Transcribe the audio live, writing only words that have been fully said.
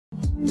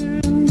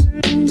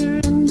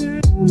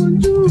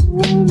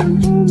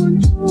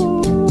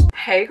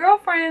Hey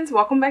girlfriends,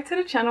 welcome back to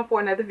the channel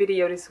for another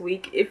video this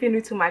week. If you're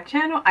new to my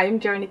channel, I am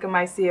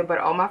GeranikaMycia, but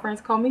all my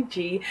friends call me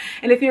G.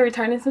 And if you're a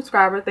returning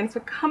subscriber, thanks for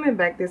coming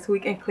back this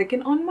week and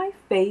clicking on my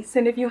face.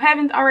 And if you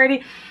haven't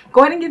already,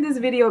 go ahead and give this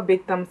video a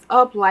big thumbs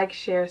up, like,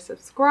 share,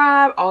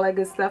 subscribe, all that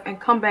good stuff, and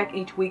come back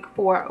each week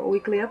for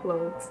weekly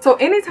uploads. So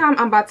anytime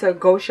I'm about to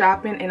go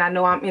shopping and I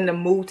know I'm in the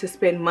mood to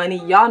spend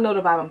money, y'all know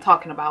the vibe I'm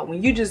talking about.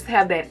 When you just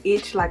have that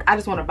itch, like I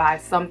just want to buy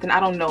something. I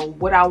don't know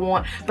what I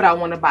want, but I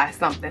want to buy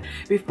something.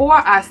 Before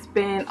I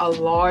spend a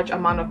large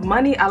amount of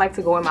money, I like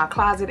to go in my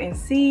closet and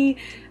see.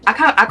 I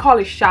call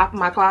it shop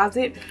my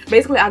closet.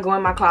 Basically, I go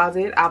in my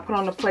closet, I put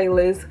on a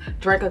playlist,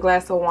 drink a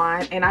glass of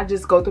wine, and I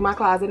just go through my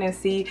closet and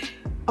see,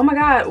 oh my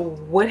god,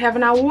 what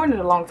haven't I worn in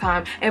a long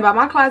time? And by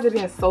my closet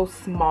being so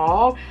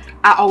small,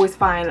 I always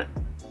find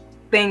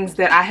things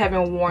that I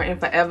haven't worn in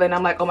forever, and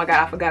I'm like, oh my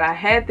god, I forgot I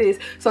had this.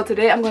 So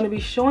today I'm going to be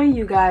showing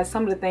you guys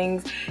some of the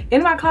things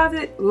in my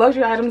closet,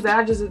 luxury items that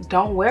I just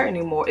don't wear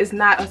anymore. It's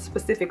not a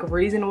specific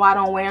reason why I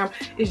don't wear them.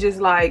 It's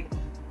just like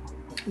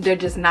they're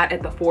just not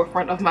at the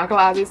forefront of my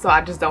closet, so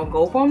I just don't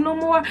go for them no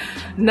more.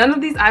 None of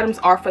these items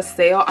are for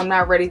sale. I'm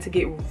not ready to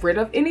get rid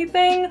of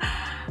anything,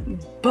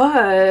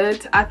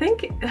 but I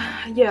think,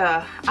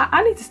 yeah,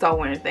 I need to start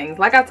wearing things.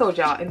 Like I told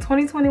y'all, in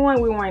 2021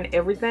 we're wearing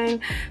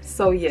everything.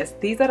 So yes,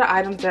 these are the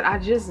items that I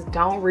just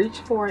don't reach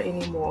for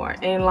anymore,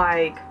 and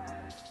like,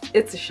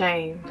 it's a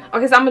shame.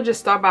 Okay, so I'm gonna just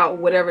start about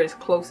whatever is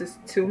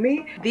closest to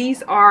me.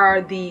 These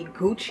are the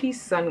Gucci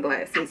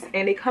sunglasses,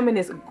 and they come in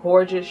this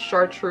gorgeous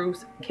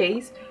chartreuse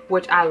case,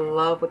 which I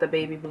love, with the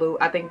baby blue.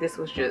 I think this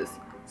was just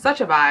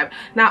such a vibe.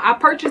 Now, I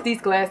purchased these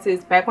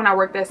glasses back when I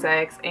worked at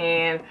Saks,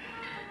 and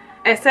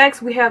at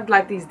Saks we have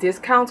like these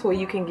discounts where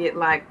you can get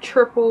like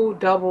triple,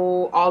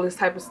 double, all this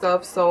type of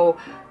stuff. So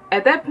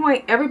at that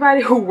point,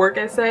 everybody who work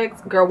at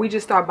Saks, girl, we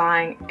just start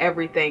buying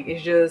everything.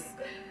 It's just,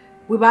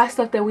 we buy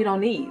stuff that we don't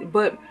need.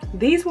 But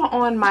these were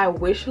on my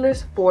wish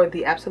list for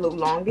the absolute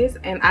longest,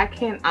 and I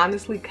can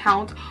honestly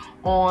count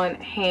on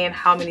hand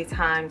how many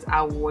times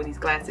I wore these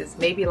glasses.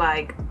 Maybe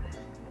like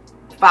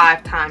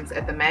 5 times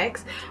at the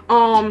max.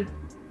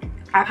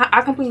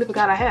 I completely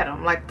forgot I had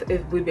them, like,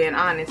 if we're being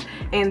honest.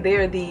 And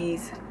they're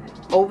these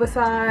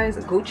oversized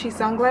Gucci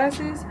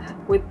sunglasses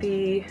with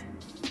the,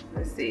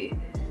 let's see,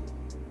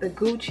 the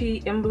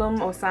Gucci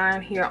emblem or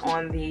sign here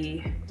on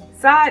the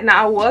side.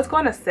 Now, I was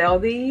going to sell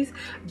these,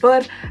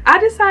 but I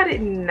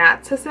decided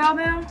not to sell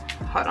them.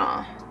 Hold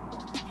on.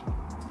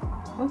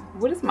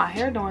 What is my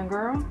hair doing,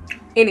 girl?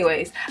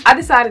 Anyways, I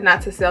decided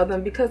not to sell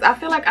them because I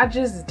feel like I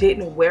just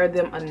didn't wear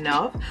them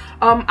enough.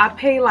 I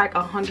paid like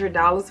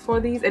 $100 for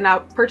these, and I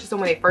purchased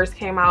them when they first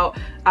came out.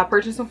 I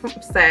purchased them from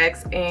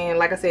Saks, and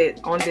like I said,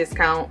 on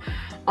discount.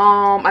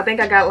 I think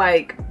I got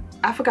like,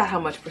 I forgot how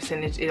much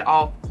percentage it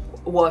all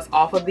was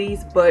off of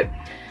these, but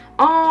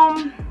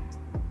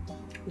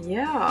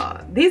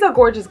yeah, these are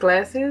gorgeous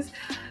glasses.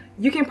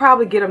 You can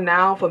probably get them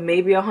now for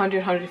maybe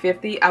 $100,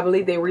 $150. I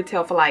believe they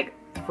retail for like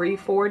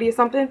 $340 or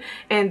something,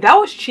 and that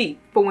was cheap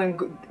for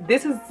when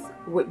this is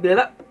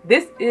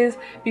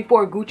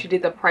before Gucci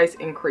did the price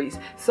increase.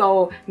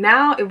 So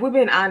now, if we're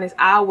being honest,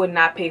 I would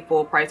not pay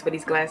full price for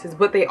these glasses,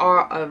 but they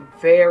are a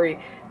very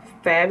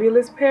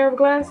fabulous pair of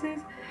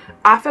glasses.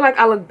 I feel like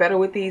I look better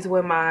with these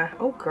with my,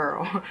 oh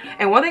girl.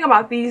 And one thing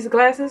about these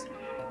glasses,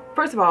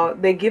 first of all,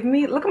 they give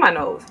me, look at my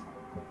nose,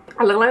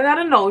 I look like I got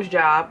a nose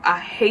job. I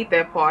hate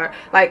that part.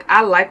 Like,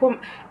 I like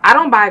them. I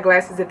don't buy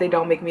glasses if they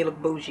don't make me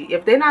look bougie.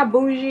 If they're not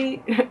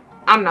bougie,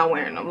 I'm not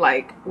wearing them.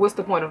 Like, what's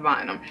the point of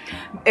buying them?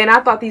 And I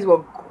thought these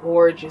were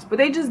gorgeous, but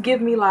they just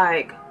give me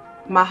like,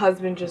 my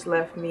husband just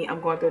left me,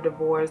 I'm going through a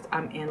divorce,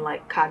 I'm in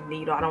like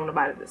cognito, I don't want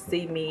nobody to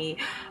see me,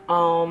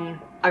 I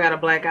got a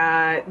black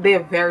eye.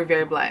 They're very,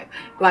 very black.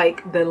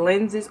 Like, the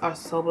lenses are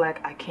so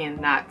black I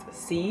cannot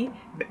see.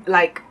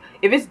 Like,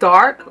 if it's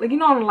dark, like, you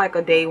know, on like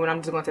a day when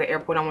I'm just going to the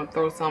airport, I want to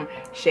throw some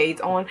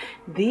shades on.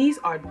 These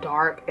are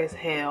dark as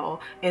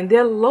hell, and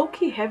they're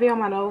low-key heavy on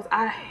my nose.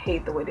 I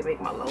hate the way they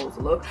make my nose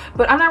look,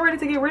 but I'm not ready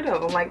to get rid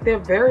of them. Like, they're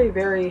very,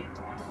 very,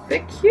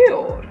 they're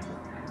cute.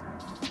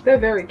 They're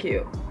very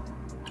cute.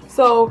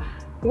 So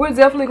we're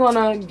definitely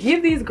gonna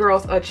give these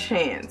girls a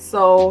chance.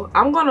 So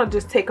I'm gonna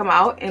just take them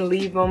out and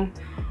leave them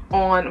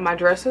on my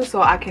dresser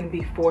so I can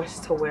be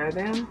forced to wear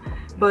them.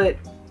 But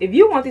if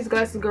you want these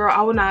glasses, girl,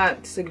 I would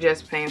not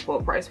suggest paying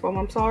full price for them.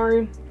 I'm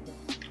sorry.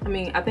 I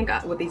mean, I think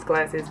with these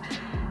glasses,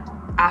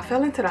 I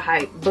fell into the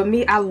hype. But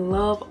me, I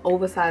love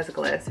oversized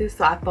glasses,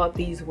 so I thought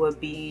these would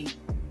be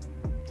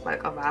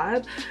like a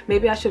vibe.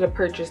 Maybe I should have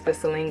purchased the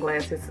Celine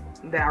glasses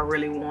that I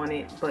really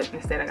wanted, but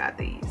instead I got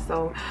these.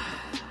 So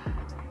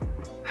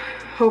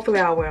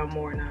hopefully I'll wear them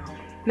more now.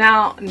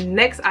 Now,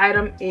 next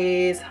item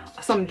is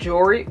some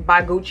jewelry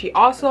by Gucci.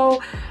 Also,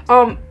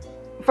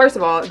 first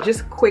of all,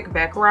 just quick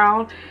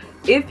background.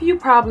 If you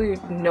probably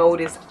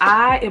noticed,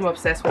 I am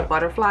obsessed with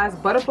butterflies.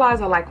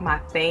 Butterflies are like my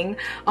thing.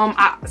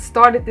 I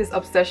started this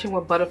obsession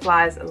with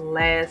butterflies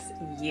last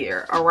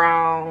year,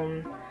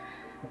 around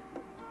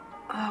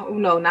oh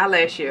no, not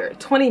last year,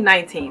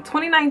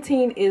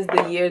 2019 is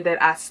the year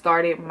that I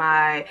started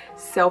my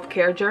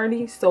self-care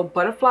journey. So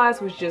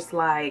butterflies was just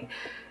like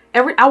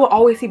I would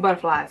always see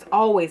butterflies,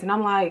 always, and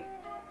I'm like,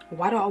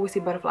 why do I always see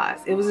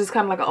butterflies? It was just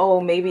kind of like, oh,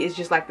 maybe it's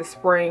just like the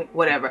spring,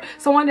 whatever.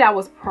 So one day I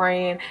was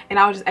praying and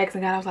I was just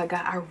asking God, I was like,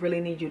 God, I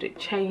really need you to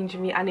change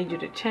me. I need you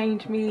to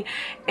change me.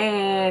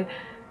 And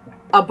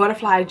a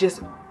butterfly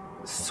just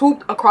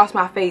swooped across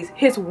my face.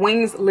 His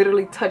wings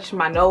literally touched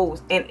my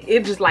nose and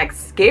it just like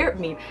scared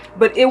me.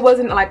 But it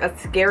wasn't like a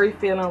scary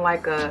feeling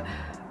like a,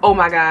 oh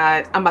my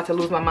God, I'm about to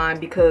lose my mind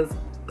because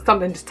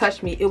something just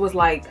touched me. It was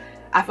like,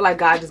 I feel like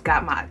God just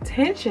got my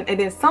attention, and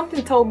then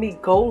something told me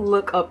go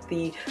look up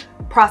the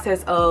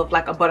process of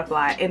like a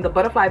butterfly, and the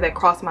butterfly that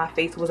crossed my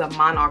face was a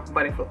monarch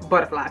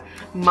butterfly.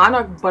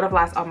 Monarch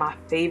butterflies are my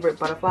favorite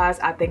butterflies.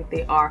 I think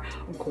they are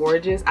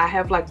gorgeous. I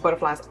have like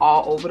butterflies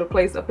all over the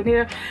place up in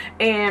here,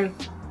 and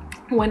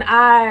when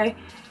I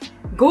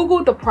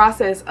Googled the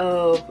process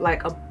of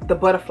like the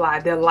butterfly,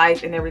 their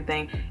life and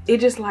everything, it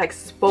just like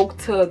spoke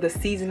to the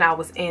season I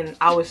was in.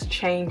 I was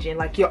changing,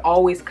 like you're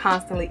always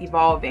constantly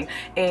evolving,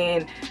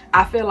 and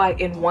I feel like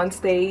in one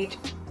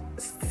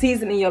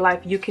season in your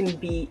life you can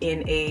be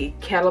in a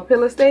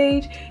caterpillar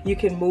stage, you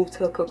can move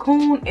to a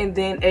cocoon, and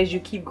then as you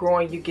keep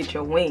growing you get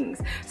your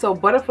wings. So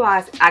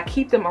butterflies, I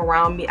keep them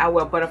around me. I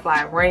wear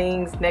butterfly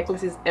rings,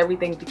 necklaces,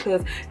 everything,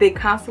 because they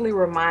constantly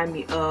remind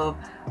me of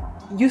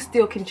you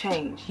still can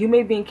change. You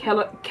may be in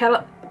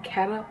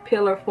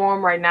caterpillar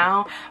form right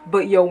now,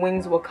 but your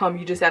wings will come.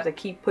 You just have to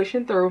keep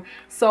pushing through.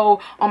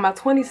 So on my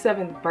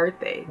 27th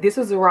birthday, this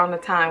was around the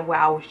time where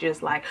I was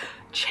just like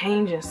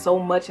changing so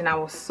much, and I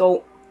was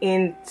so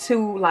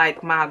into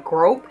like my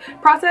growth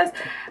process.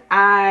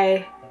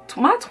 My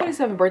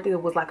 27th birthday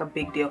was like a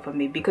big deal for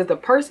me because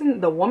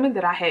the woman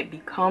that I had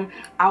become,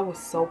 I was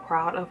so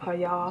proud of her,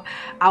 y'all.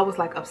 I was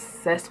like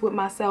obsessed with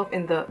myself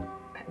in the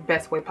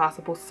best way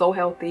possible, so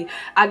healthy.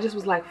 I just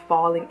was like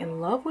falling in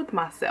love with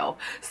myself.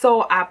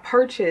 So I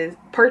purchased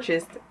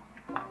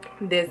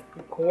this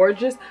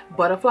gorgeous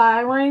butterfly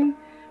ring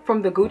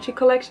from the Gucci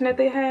collection that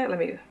they had. Let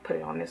me put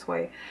it on this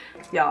way,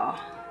 y'all.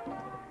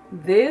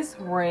 This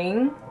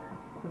ring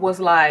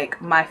was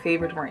like my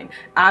favorite ring.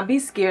 I'd be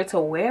scared to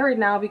wear it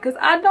now because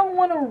I don't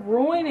want to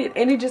ruin it,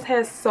 and it just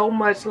has so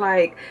much,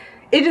 like,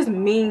 it just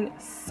means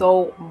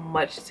so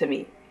much to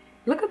me.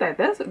 Look at that.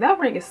 That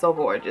ring is so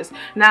gorgeous.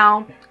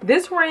 Now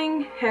this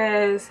ring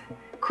has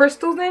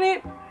crystals in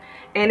it,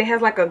 and it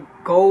has like a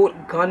gold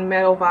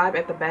gunmetal vibe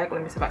at the back.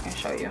 Let me see if I can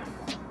show you.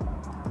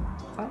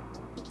 Oh,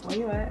 where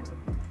you at?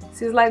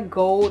 See, it's like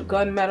gold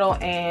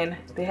gunmetal, and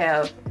they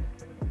have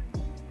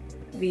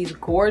these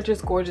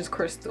gorgeous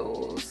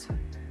crystals.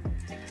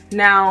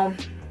 Now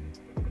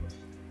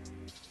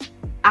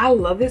I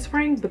love this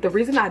ring, but the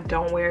reason I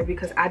don't wear it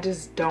because I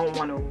just don't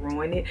want to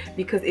ruin it,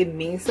 because it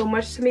means so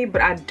much to me.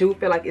 But I do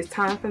feel like it's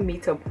time for me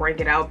to bring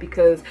it out,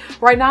 because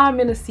right now I'm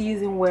in a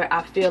season where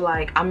I feel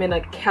like I'm in a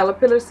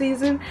caterpillar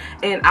season,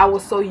 and I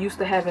was so used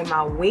to having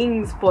my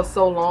wings for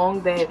so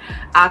long that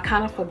I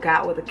kind of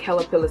forgot what the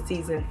caterpillar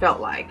season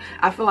felt like.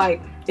 I feel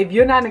like if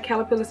you're not in a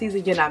caterpillar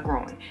season, you're not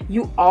growing.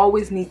 You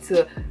always need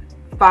to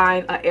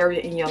find an area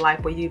in your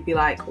life where you'd be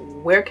like,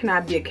 where can I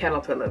be a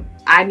caterpillar?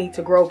 I need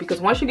to grow,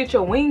 because once you get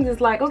your wings, it's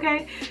like,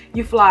 okay,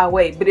 you fly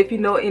away. But if you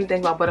know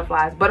anything about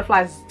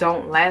butterflies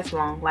don't last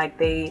long. Like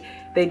they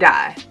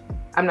die.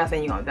 I'm not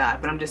saying you're gonna die,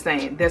 but I'm just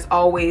saying there's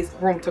always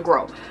room to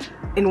grow.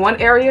 In one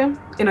area,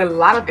 in a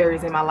lot of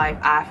areas in my life,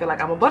 I feel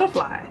like I'm a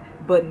butterfly,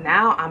 but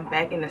now I'm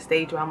back in the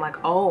stage where I'm like,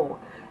 oh,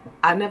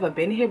 I've never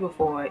been here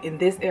before. In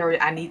this area,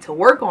 I need to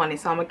work on it.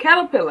 So I'm a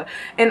caterpillar,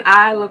 and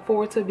I look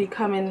forward to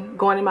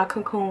going in my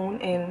cocoon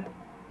and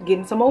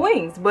getting some more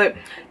wings. But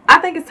I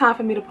think it's time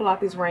for me to pull out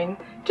this ring,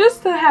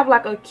 just to have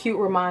like a cute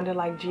reminder,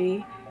 like,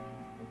 gee,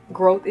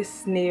 growth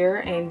is near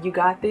and you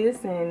got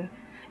this. And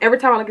every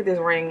time I look at this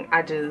ring,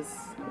 I just,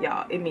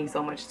 y'all, it means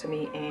so much to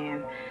me,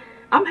 and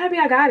I'm happy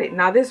I got it.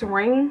 Now this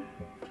ring,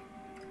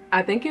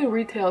 I think it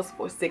retails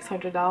for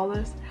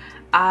 $600.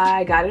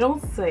 I got it on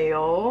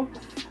sale.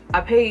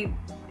 I paid,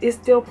 it's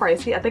still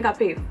pricey. I think I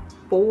paid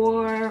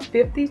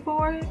 $4.50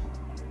 for it.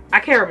 I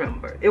can't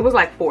remember. It was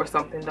like $4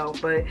 something though,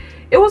 but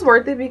it was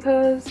worth it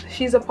because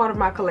she's a part of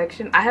my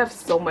collection. I have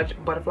so much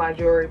butterfly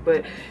jewelry,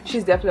 but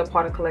she's definitely a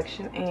part of the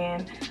collection,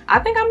 and I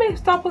think I may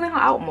start pulling her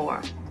out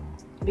more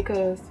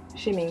because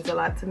she means a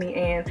lot to me.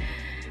 And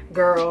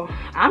girl,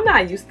 I'm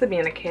not used to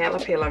being a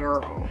caterpillar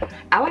girl.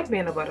 I like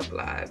being a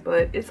butterfly,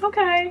 but it's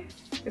okay.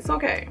 It's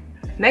okay.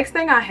 Next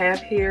thing I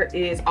have here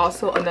is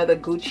also another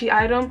Gucci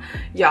item.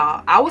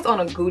 Y'all, I was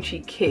on a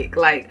Gucci kick.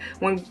 Like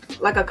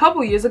a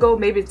couple years ago,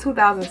 maybe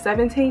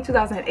 2017,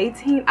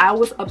 2018, I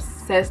was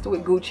obsessed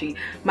with Gucci.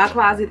 My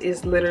closet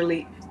is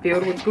literally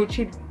filled with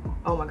Gucci.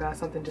 Oh my God,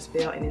 something just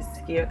fell and it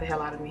scared the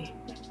hell out of me.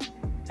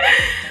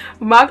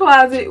 My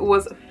closet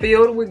was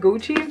filled with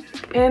Gucci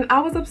and I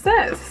was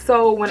obsessed.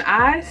 So when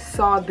I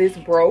saw this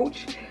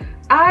brooch,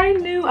 I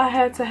knew I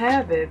had to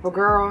have it. But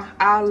girl,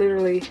 I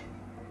literally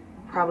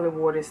probably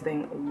wore this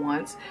thing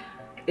once.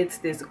 It's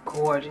this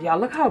gorgeous, y'all.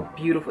 Look how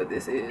beautiful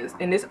this is.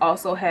 And this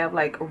also have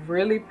like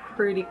really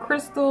pretty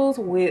crystals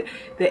with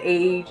the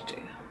aged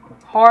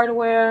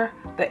hardware,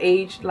 the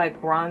aged like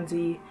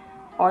bronzy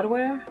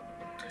hardware.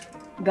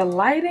 The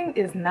lighting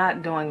is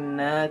not doing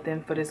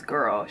nothing for this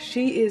girl.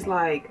 She is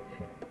like,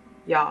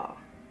 y'all,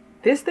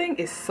 this thing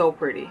is so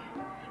pretty.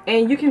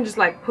 And you can just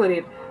like put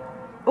it,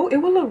 oh, it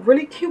will look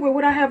really cute with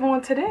what I have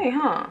on today,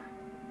 huh?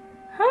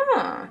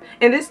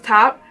 And this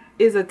top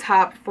is a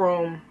top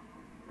from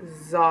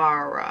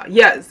Zara.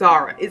 Yeah,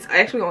 Zara. It's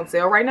actually on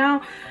sale right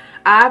now.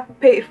 I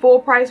paid full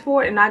price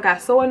for it and I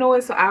got so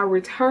annoyed, so I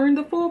returned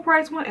the full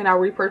price one and I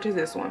repurchased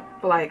this one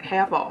for like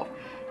half off.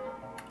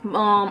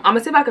 I'm gonna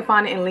see if I can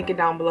find it and link it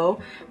down below.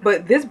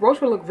 But this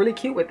brooch will look really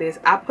cute with this.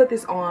 I put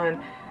this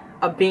on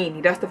a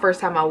beanie. That's the first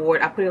time I wore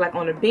it. I put it like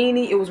on a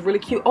beanie. It was really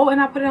cute. Oh,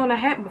 and I put it on a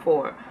hat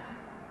before.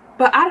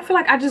 But I feel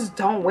like I just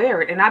don't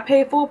wear it. And I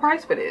paid full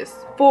price for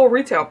this. Full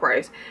retail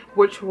price.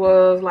 Which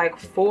was like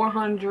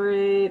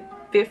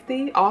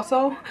 $450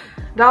 also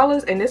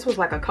dollars. And this was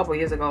like a couple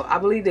years ago. I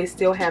believe they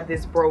still have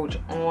this brooch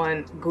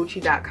on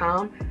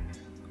Gucci.com.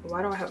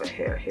 Why do I have a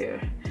hair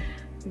here?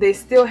 They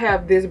still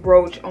have this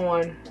brooch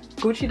on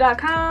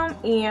Gucci.com.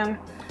 And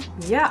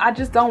yeah, I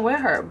just don't wear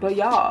her. But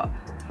y'all,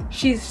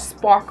 she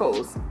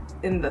sparkles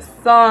in the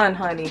sun,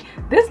 honey.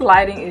 This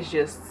lighting is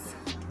just,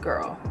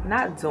 girl,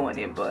 not doing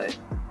it. But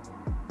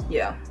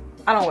yeah,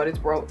 I don't wear this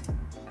brooch.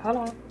 Hold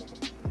on,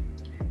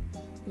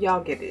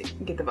 y'all get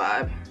it, get the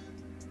vibe.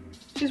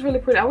 She's really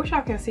pretty. I wish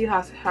y'all can see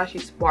how she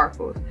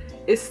sparkles.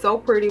 It's so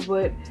pretty,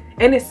 but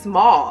and it's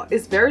small.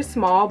 It's very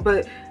small,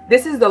 but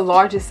this is the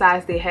largest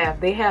size they have.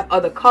 They have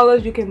other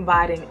colors. You can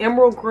buy it in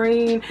emerald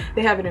green.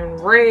 They have it in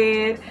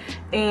red,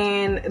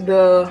 and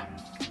the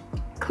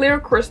clear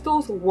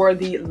crystals were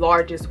the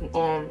largest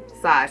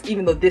size,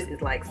 even though this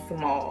is like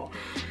small.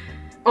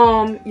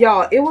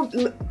 Y'all, it would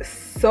look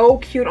so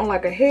cute on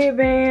like a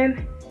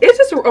headband. It's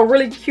just a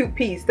really cute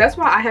piece. That's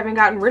why I haven't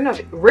gotten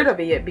rid of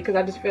it yet, because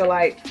I just feel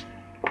like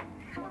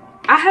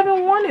I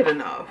haven't worn it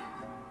enough.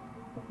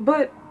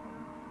 But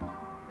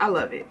I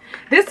love it.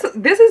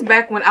 This is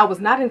back when I was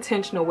not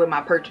intentional with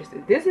my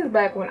purchases. This is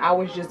back when I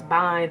was just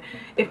buying.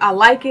 If I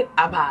like it,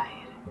 I buy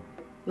it.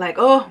 Like,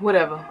 oh,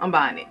 whatever, I'm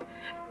buying it.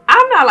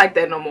 I'm not like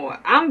that no more.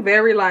 I'm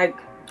very like,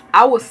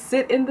 I will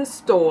sit in the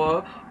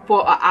store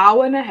for an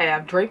hour and a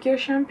half, drink your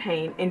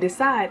champagne, and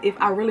decide if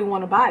I really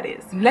want to buy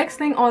this. Next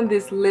thing on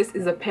this list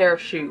is a pair of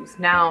shoes.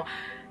 Now,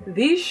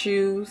 these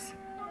shoes,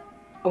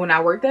 when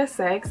I worked at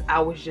Saks,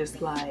 I was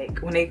just like,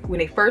 when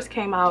they first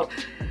came out,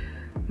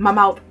 my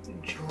mouth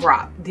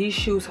dropped. These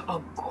shoes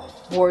are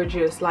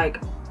gorgeous.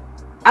 Like,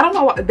 I don't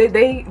know why,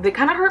 they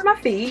kind of hurt my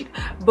feet,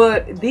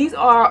 but these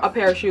are a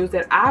pair of shoes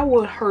that I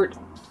would hurt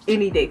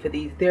any day for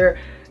these. They're,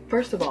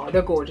 first of all,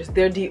 they're gorgeous.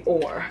 They're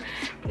Dior,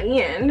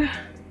 and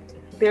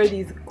they're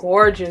these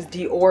gorgeous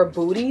Dior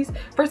booties.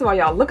 First of all,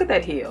 y'all, look at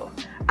that heel.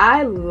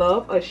 I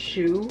love a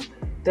shoe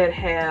that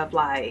have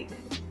like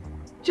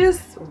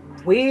just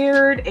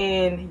weird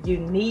and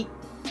unique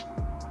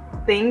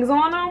things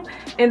on them,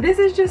 and this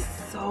is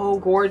just so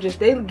gorgeous.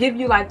 They give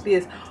you like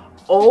this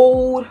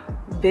old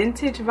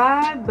vintage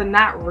vibe, but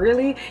not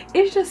really.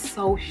 It's just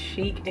so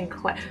chic and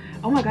classy.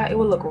 Oh my god, it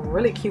would look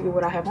really cute with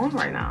what I have on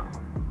right now.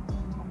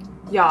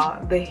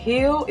 Y'all, the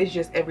heel is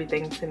just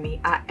everything to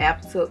me. I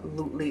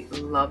absolutely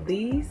love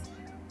these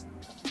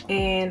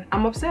and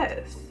I'm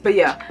obsessed. But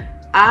yeah,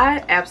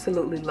 I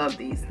absolutely love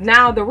these.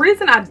 Now, the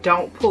reason I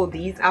don't pull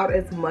these out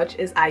as much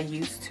as I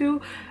used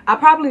to, I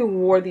probably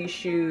wore these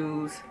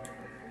shoes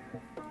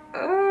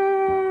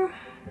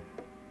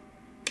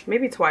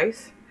maybe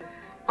twice.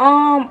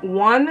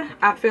 One,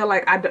 I feel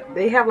like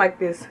they have like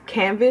this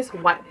canvas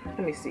white.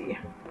 Let me see.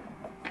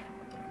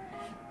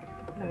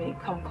 Let me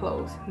come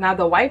close. Now,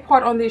 the white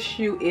part on this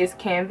shoe is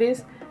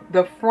canvas.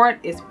 The front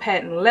is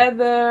patent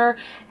leather,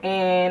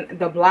 and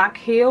the block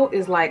heel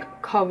is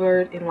like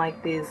covered in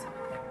like this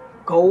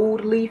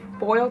gold leaf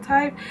foil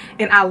type.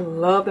 And I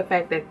love the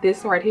fact that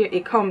this right here,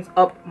 it comes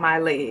up my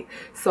leg,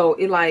 so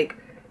it like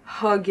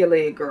hug your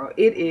leg, girl.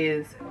 It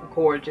is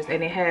gorgeous.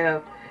 And they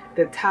have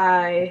the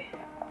tie.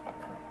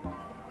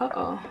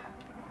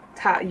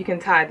 You can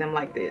tie them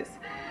like this.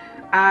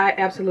 I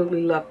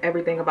absolutely love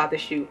everything about the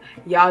shoe.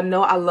 Y'all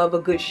know I love a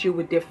good shoe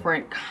with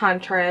different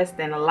contrast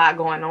and a lot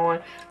going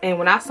on. And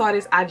when I saw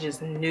this, I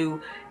just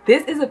knew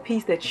this is a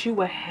piece that you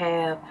will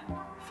have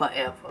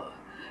forever.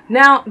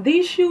 Now,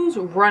 these shoes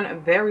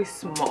run very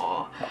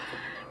small.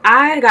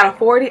 I got a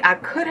 40. I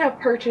could have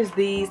purchased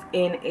these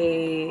in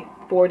a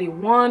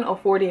 41 or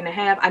 40 and a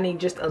half. I need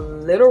just a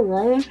little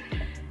room.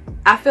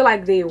 I feel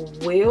like they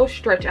will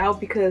stretch out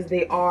because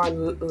they are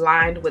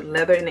lined with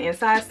leather in the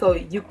inside, so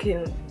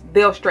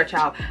they'll stretch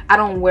out. I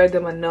don't wear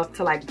them enough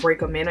to like break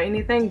them in or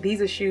anything.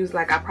 These are shoes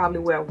like I probably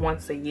wear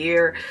once a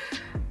year.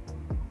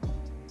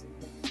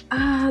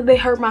 They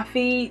hurt my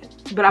feet,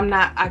 but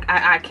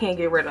I can't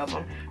get rid of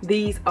them.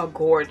 These are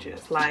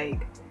gorgeous,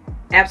 like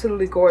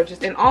absolutely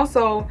gorgeous. And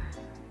also,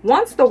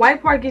 once the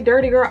white part get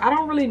dirty, girl, I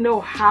don't really know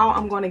how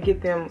I'm going to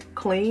get them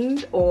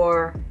cleaned,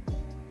 or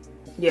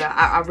yeah,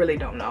 I really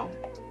don't know.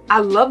 I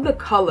love the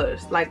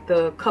colors, like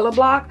the color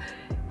block.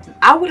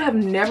 I would have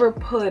never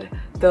put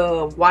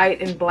the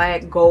white and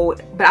black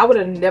gold, but I would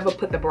have never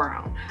put the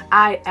brown.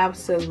 I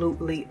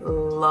absolutely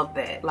love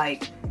that.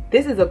 Like,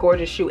 this is a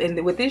gorgeous shoe, and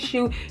with this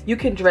shoe you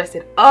can dress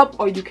it up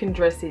or you can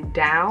dress it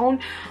down.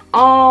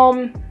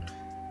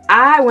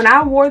 When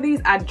I wore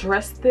these, I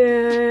dressed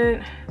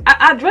it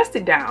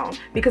down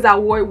because I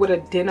wore it with a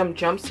denim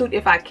jumpsuit.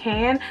 If I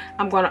can,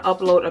 I'm going to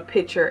upload a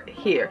picture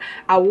here.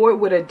 I wore it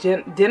with a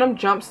denim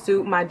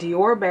jumpsuit, my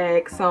Dior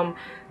bag, some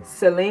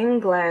Celine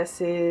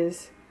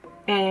glasses,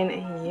 and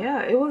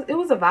yeah, it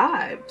was a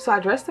vibe. So I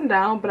dressed them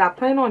down, but I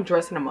plan on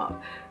dressing them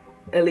up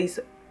at least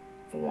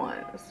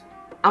once.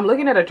 I'm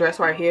looking at a dress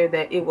right here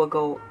that it will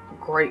go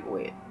great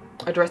with.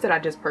 A dress that I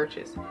just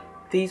purchased.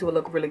 These will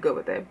look really good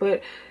with that.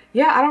 But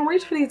yeah, I don't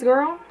reach for these,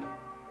 girl.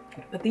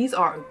 But these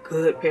are a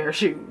good pair of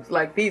shoes.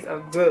 Like, these are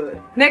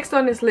good. Next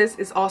on this list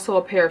is also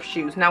a pair of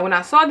shoes. Now, when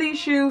I saw these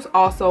shoes,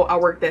 also I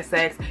worked at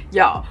Saks.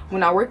 Y'all,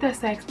 when I worked at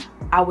Saks,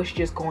 I was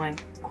just going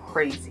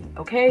crazy,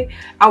 okay?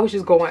 I was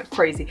just going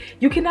crazy.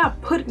 You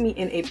cannot put me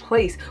in a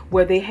place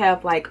where they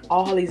have like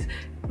all these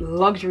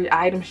luxury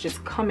items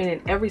just coming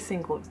in every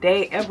single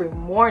day, every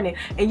morning,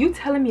 and you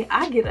telling me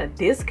I get a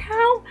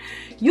discount?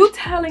 You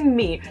telling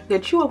me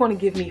that you are going to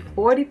give me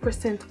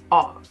 40%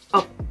 off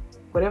of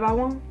whatever I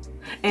want,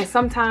 and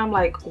sometime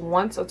like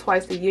once or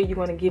twice a year you're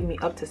going to give me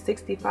up to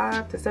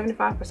 65 to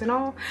 75%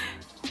 off?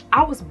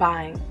 I was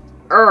buying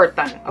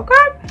everything,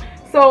 okay?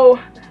 So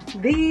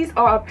these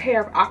are a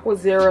pair of Aqua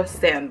Zara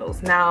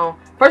sandals. Now,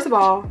 first of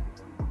all,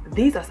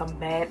 these are some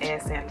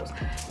badass sandals.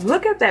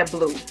 Look at that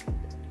blue.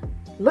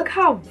 Look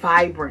how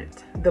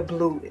vibrant the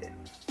blue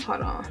is.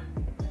 Hold on.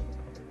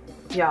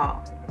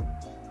 Y'all,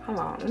 hold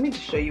on. Let me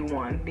just show you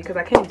one because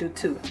I can't do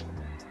two.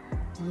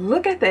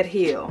 Look at that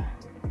heel.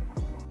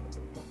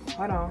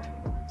 Hold on.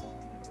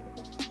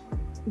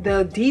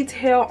 The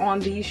detail on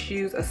these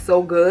shoes are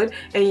so good.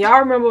 And y'all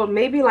remember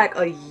maybe like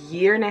a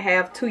year and a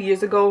half, 2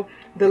 years ago,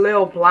 the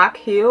little block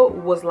heel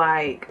was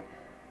like,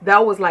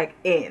 that was like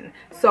in.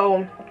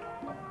 So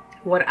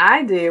what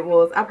I did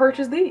was I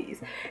purchased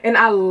these. And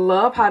I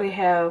love how they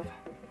have,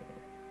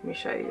 let me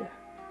show you,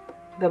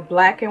 the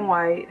black and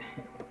white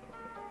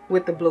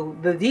with the blue.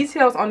 The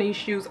details on these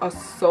shoes are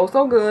so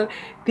good.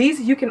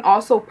 These, you can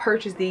also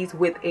purchase these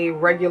with a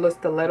regular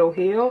stiletto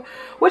heel,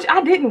 which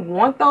I didn't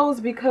want those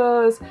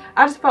because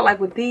I just felt like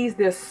with these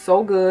they're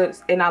so good.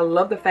 And I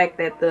love the fact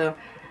that the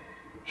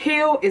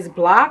heel is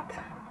blocked.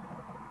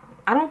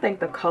 I don't think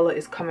the color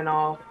is coming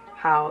off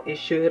how it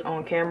should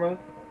on camera.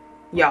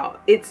 Y'all,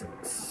 it's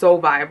so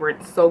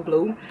vibrant, so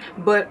blue.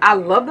 But I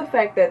love the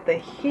fact that the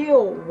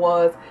heel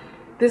was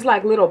this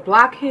like little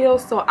block heel,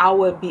 so I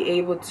would be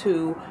able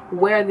to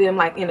wear them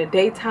like in the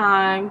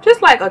daytime,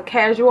 just like a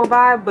casual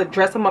vibe, but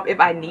dress them up if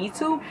I need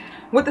to.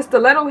 With the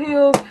stiletto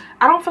heels,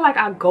 I don't feel like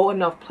I go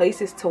enough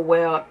places to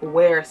wear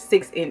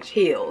 6-inch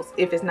heels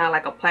if it's not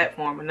like a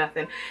platform or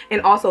nothing.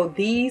 And also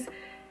these,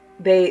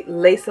 they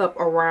lace up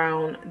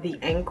around the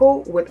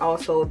ankle with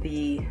also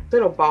the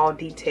little ball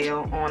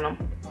detail on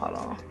them. Hold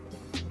on.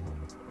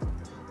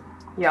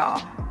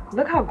 Y'all,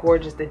 look how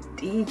gorgeous the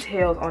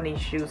details on these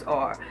shoes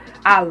are.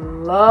 I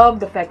love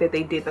the fact that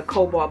they did the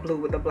cobalt blue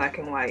with the black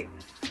and white.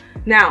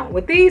 Now,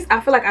 with these, I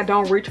feel like I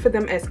don't reach for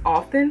them as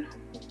often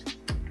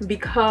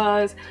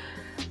because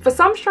for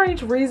some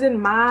strange reason,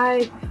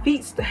 my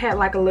feet had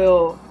like a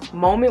little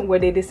moment where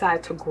they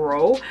decided to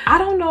grow. I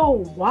don't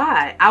know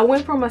why. I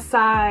went from a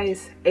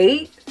size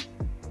 8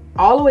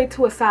 all the way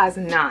to a size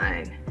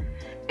 9.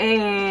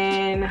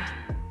 And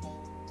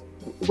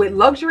with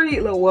luxury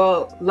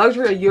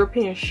or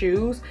European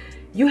shoes,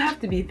 you have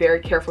to be very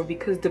careful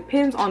because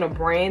depends on the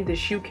brand, the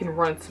shoe can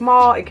run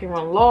small, it can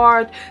run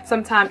large,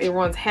 sometimes it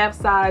runs half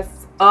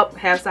size up,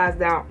 half size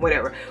down,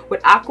 whatever. With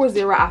Aqua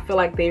Zara, I feel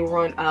like they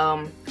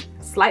run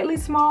slightly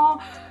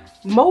small.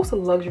 Most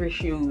luxury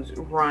shoes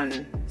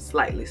run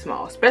slightly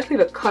small, especially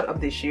the cut of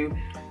this shoe.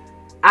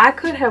 I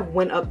could have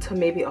went up to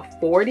maybe a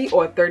 40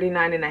 or a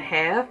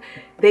 39.5.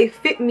 They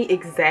fit me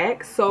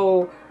exact.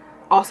 So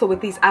also with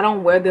these, I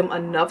don't wear them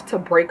enough to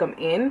break them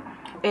in.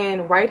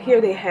 And right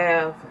here they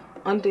have,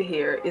 under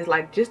here is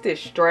like just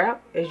this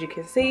strap. As you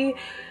can see,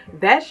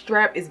 that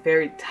strap is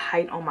very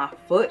tight on my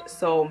foot,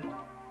 so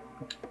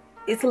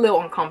it's a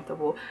little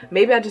uncomfortable.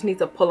 Maybe I just need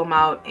to pull them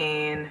out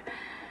and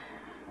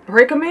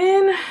break them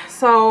in.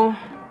 So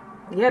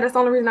yeah, that's the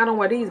only reason I don't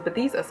wear these. But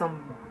these are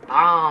some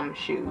bomb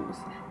shoes.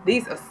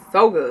 These are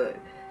so good.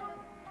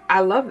 I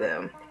love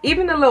them.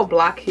 Even the little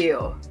block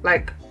heel,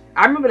 like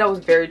I remember that was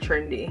very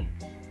trendy.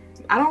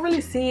 I don't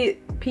really see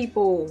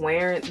people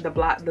wearing the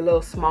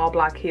little small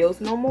block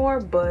heels no more,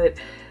 but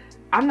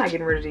I'm not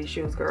getting rid of these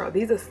shoes, girl.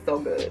 These are so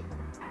good.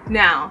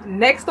 Now,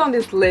 next on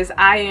this list,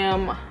 I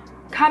am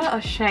kind of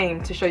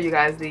ashamed to show you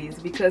guys these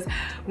because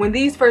when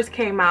these first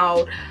came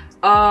out,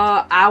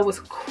 I was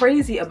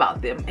crazy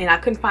about them and I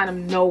couldn't find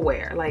them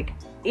nowhere, like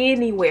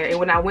anywhere. And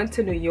when I went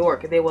to New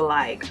York, they were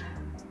like,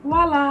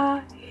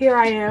 voila, here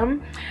I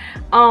am.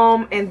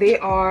 And they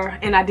are,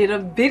 and I did a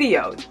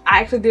video. I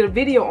actually did a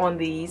video on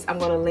these. I'm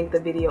gonna link the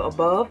video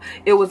above.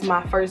 It was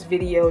my first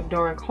video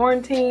during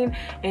quarantine,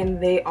 and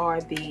they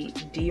are the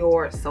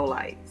Dior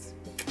Solites.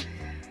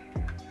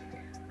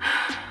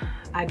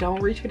 I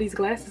don't reach for these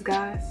glasses,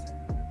 guys.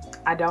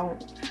 I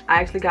don't.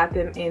 I actually got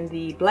them in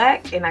the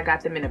black and I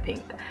got them in a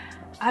pink.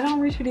 I don't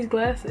reach for these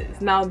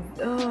glasses. Now,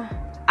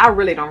 I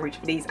really don't reach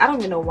for these. I don't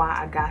even know why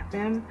I got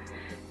them.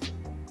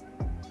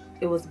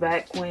 It was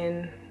back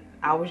when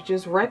I was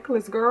just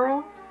reckless,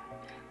 girl.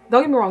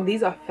 Don't get me wrong,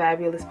 these are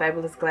fabulous,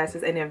 fabulous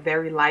glasses, and they're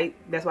very light.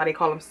 That's why they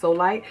call them so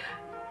light.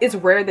 It's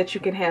rare that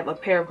you can have a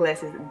pair of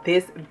glasses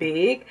this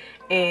big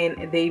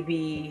and they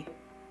be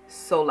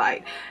so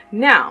light.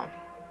 Now,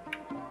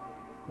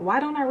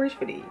 why don't I reach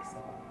for these?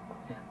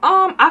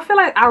 I feel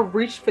like I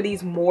reached for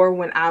these more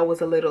when I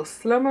was a little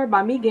slimmer.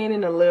 By me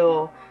gaining a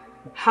little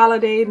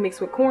holiday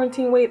mixed with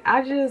quarantine weight,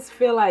 I just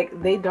feel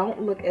like they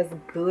don't look as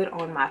good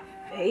on my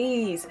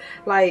face.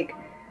 Like,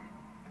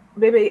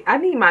 baby, I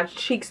need my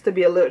cheeks to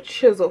be a little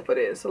chiseled for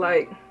this.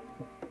 Like,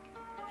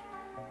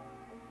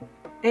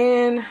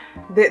 and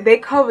they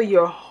cover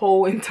your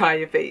whole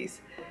entire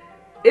face.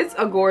 It's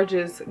a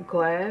gorgeous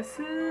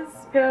glasses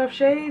pair of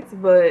shades,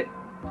 but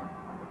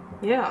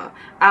yeah,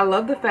 I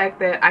love the fact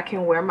that I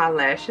can wear my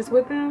lashes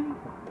with them.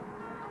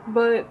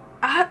 But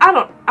I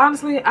don't,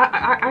 honestly,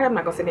 I'm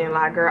not gonna sit there and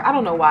lie, girl. I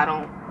don't know why I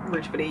don't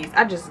reach for these.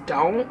 I just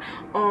don't.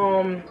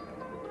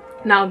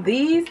 Now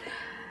these,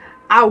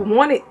 I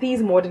wanted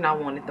these more than I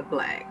wanted the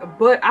black,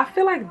 but I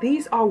feel like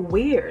these are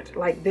weird.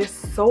 Like, they're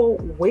so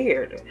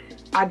weird.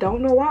 I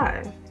don't know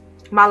why.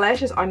 My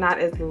lashes are not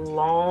as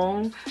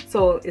long,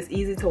 so it's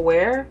easy to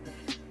wear,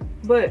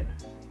 but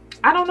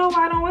I don't know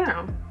why I don't wear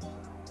them.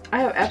 I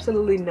have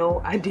absolutely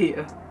no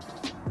idea.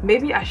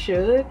 Maybe I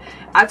should.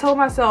 I told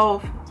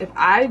myself if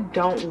I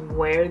don't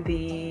wear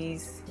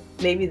these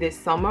maybe this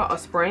summer or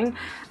spring,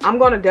 I'm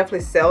gonna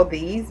definitely sell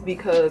these,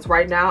 because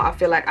right now I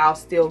feel like I'll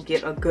still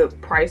get a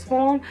good price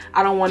for them.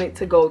 I don't want it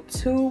to go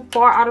too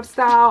far out of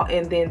style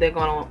and then they're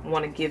gonna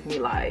want to give me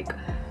like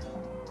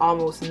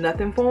almost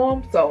nothing for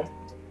them. So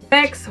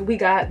next we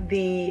got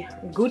the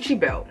Gucci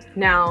belt.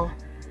 Now,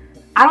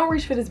 I don't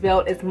reach for this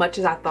belt as much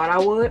as I thought I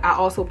would. I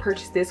also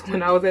purchased this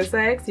when I was at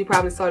Saks. You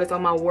probably saw this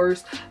on my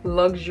worst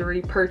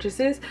luxury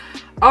purchases.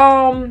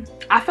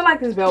 I feel like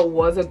this belt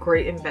was a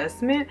great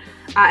investment.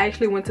 I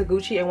actually went to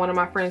Gucci, and one of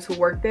my friends who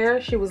worked there,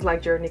 she was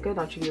like, "Geranika,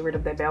 don't you get rid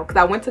of that belt." Because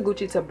I went to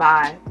Gucci to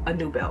buy a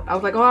new belt. I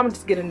was like, "Oh, I'm gonna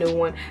just get a new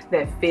one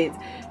that fits."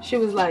 She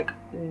was like,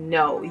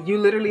 "No, you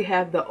literally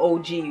have the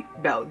OG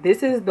belt.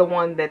 This is the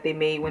one that they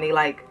made when they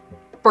like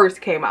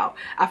first came out."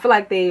 I feel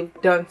like they've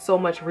done so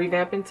much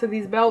revamping to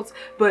these belts,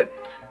 but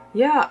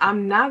yeah,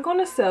 I'm not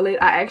gonna sell it.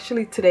 I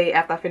actually today,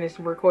 after I finished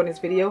recording this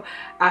video,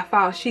 I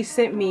found, she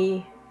sent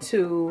me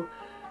to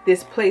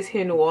this place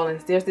here in New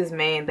Orleans. There's this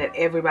man that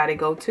everybody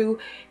go to.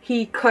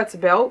 He cuts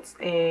belts,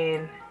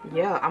 and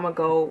yeah, I'm gonna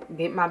go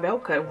get my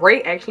belt cut.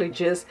 Ray actually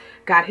just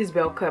got his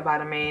belt cut by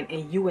the man,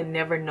 and you would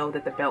never know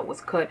that the belt was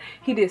cut.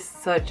 He did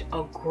such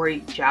a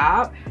great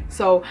job.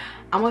 So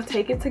I'm gonna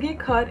take it to get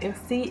cut and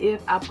see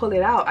if I pull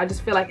it out. I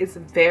just feel like it's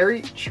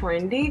very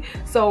trendy.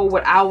 So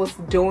what I was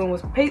doing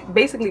was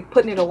basically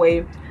putting it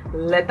away,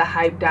 let the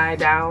hype die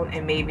down,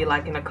 and maybe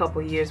like in a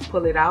couple years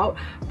pull it out.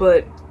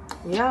 But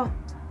yeah,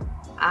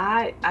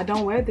 I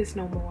don't wear this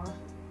no more.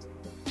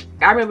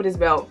 I remember this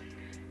belt,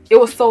 it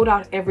was sold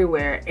out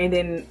everywhere, and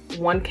then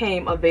one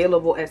came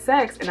available at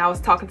Saks, and I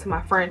was talking to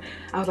my friend.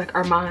 I was like,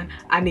 "Armand,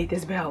 I need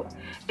this belt."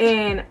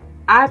 And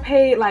I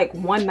paid like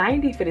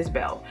 $190 for this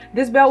belt.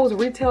 This belt was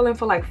retailing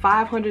for like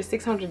 $500,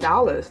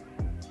 $600.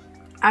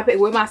 I paid,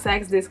 with my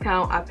Saks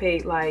discount, I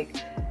paid like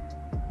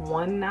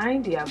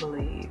 $190, I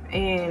believe.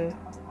 And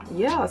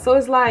yeah, so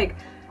it's like,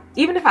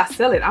 even if I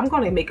sell it, I'm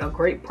gonna make a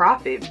great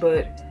profit.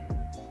 But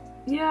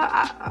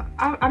yeah,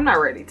 I'm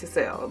not ready to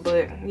sell.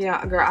 But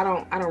yeah, girl,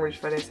 I don't reach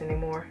for this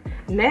anymore.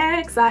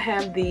 Next, I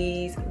have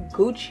these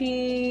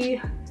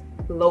Gucci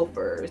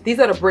loafers. These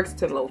are the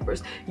Brixton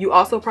loafers. You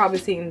also probably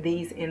seen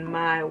these in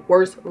my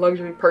worst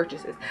luxury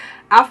purchases.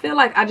 I feel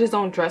like I just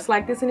don't dress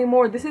like this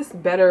anymore. This is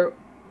better.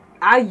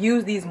 I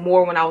use these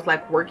more when I was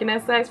like working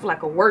at Saks for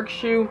like a work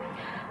shoe.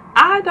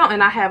 I don't,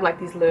 and I have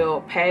like these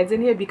little pads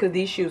in here because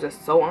these shoes are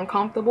so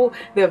uncomfortable.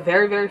 They're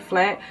very, very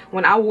flat.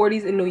 When I wore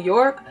these in New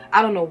York,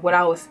 I don't know what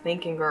I was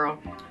thinking, girl.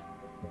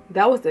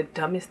 That was the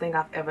dumbest thing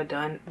I've ever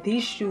done.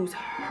 These shoes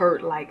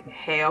hurt like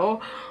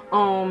hell.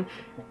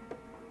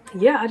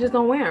 Yeah, I just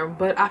don't wear them.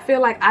 But I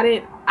feel like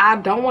I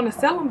don't want to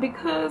sell them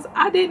because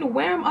I didn't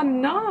wear them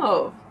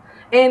enough.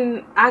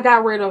 And I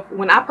got rid of,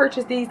 when I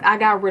purchased these, I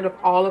got rid of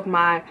all of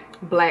my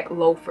black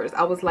loafers.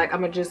 I was like,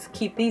 I'm gonna just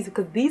keep these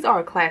because these are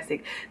a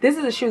classic. This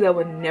is a shoe that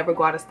would never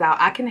go out of style.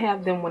 I can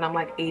have them when I'm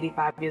like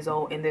 85 years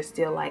old and they're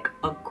still like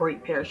a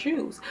great pair of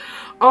shoes.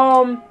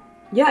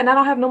 Yeah, and I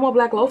don't have no more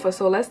black loafers.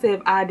 So let's say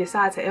if I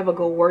decide to ever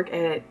go work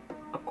at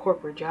a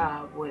corporate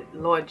job with,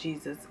 Lord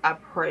Jesus, I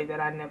pray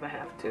that I never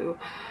have to.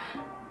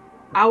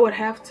 I would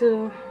have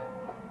to,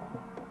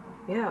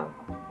 yeah,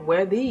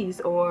 wear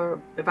these,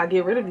 or if I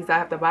get rid of these, I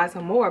have to buy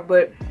some more.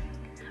 But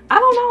I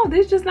don't know,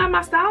 this is just not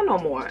my style no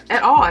more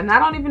at all, and I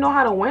don't even know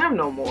how to wear them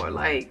no more.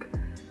 Like,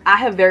 I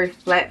have very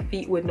flat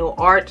feet with no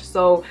arch,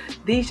 so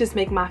these just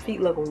make my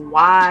feet look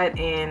wide.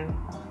 And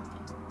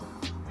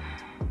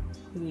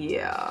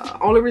yeah,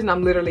 only reason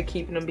I'm literally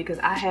keeping them because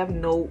I have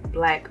no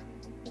black.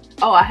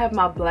 Oh, I have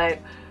my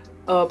black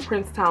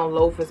Princetown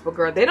loafers, but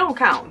girl, they don't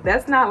count.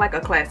 That's not like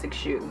a classic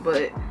shoe.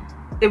 But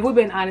if we've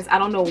been honest, I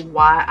don't know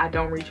why I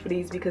don't reach for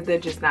these, because they're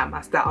just not my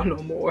style no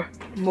more.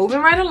 Moving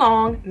right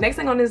along, next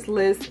thing on this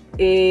list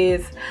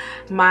is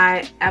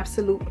my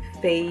absolute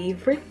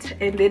favorite,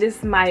 and it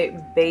is my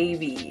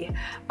baby.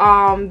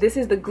 This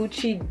is the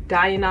Gucci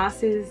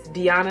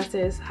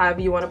Dionysus,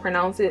 however you want to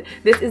pronounce it.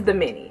 This is the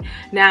mini.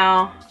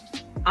 Now,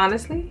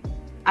 honestly,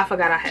 I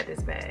forgot I had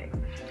this bag.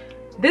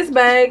 This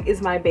bag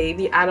is my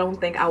baby. I don't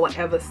think I will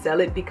ever sell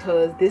it,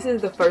 because this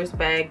is the first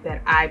bag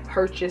that I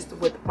purchased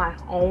with my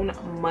own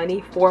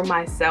money for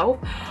myself.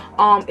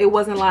 It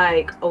wasn't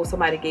like, oh,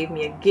 somebody gave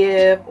me a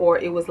gift, or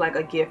it was like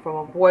a gift from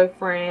a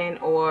boyfriend,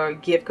 or a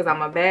gift because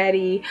I'm a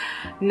baddie.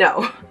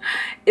 No,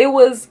 it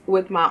was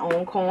with my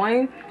own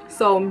coin.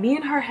 So me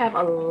and her have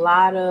a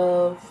lot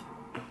of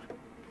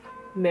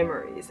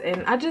memories,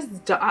 and I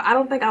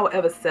don't think I will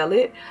ever sell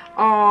it.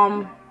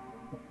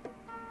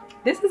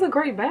 This is a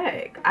great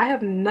bag. I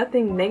have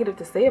nothing negative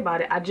to say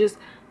about it. I just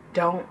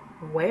don't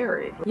wear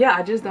it. Yeah,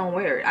 I just don't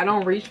wear it. I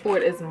don't reach for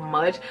it as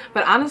much.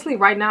 But honestly,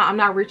 right now, I'm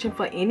not reaching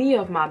for any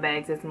of my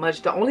bags as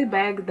much. The only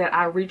bag that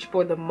I reach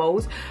for the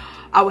most,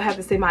 I would have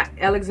to say my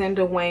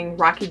Alexander Wang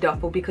Rocky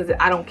Duffel, because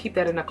I don't keep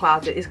that in the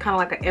closet. It's kind of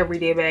like an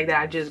everyday bag that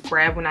I just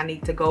grab when I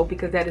need to go,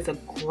 because that is a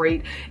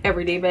great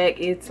everyday bag.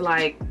 It's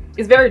like,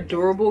 it's very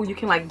durable. You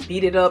can like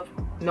beat it up,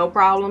 no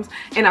problems.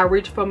 And I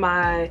reach for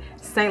my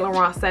Saint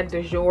Laurent Sac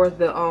de Jour,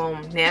 the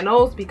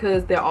nanos,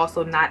 because they're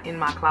also not in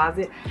my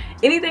closet.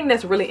 Anything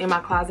that's really in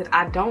my closet,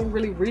 I don't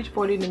really reach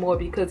for it anymore,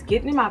 because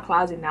getting in my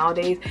closet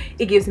nowadays,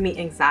 it gives me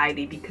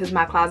anxiety, because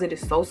my closet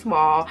is so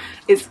small,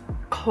 it's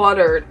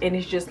cluttered, and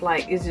it's just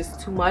like, it's just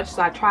too much.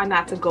 So I try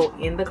not to go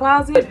in the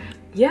closet.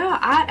 Yeah,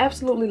 I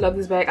absolutely love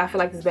this bag. I feel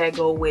like this bag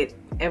go with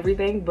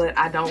everything, but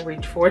I don't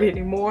reach for it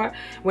anymore.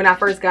 When I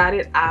first got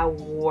it, I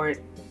wore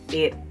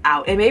it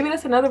out, and maybe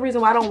that's another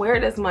reason why I don't wear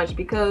it as much,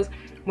 because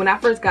when I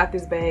first got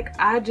this bag,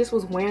 I just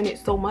was wearing it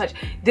so much.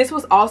 This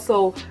was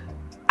also,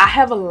 I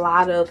have a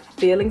lot of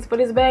feelings for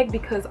this bag,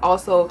 because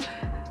also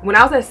when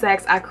I was at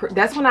Saks,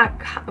 that's when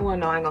well,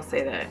 no, I ain't gonna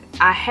say that.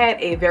 I had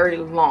a very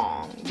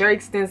long, very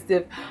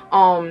extensive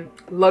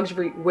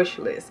luxury wish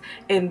list,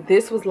 and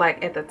this was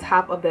like at the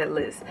top of that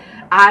list.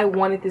 I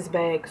wanted this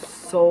bag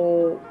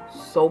so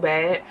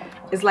bad.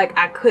 It's like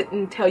I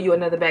couldn't tell you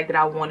another bag that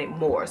I wanted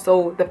more.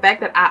 So the fact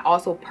that I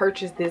also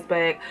purchased this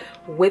bag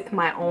with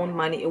my own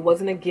money, it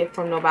wasn't a gift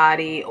from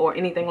nobody or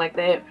anything like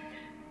that.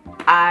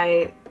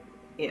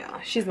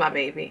 Yeah, she's my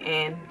baby,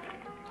 and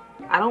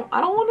I don't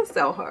want to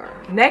sell her.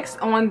 Next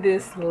on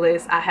this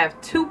list, I have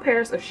 2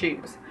 pairs of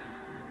shoes.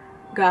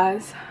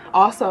 Guys,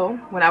 also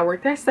when I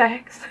worked at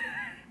Saks,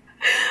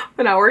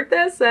 when I worked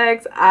at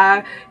Saks,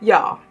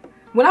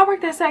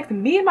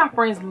 me and my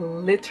friends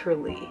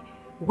literally,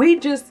 we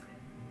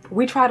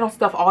tried on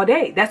stuff all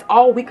day. That's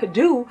all we could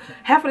do.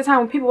 Half of the time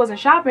when people wasn't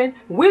shopping,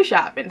 we're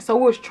shopping. So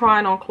we was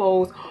trying on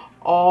clothes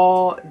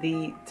all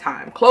the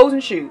time. Clothes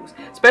and shoes.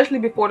 Especially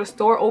before the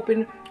store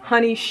opened,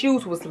 honey,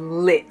 shoes was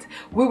lit.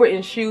 We were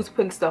in shoes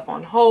putting stuff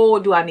on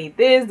hold. Do I need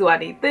this? Do I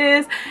need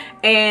this?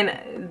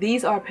 And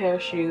these are a pair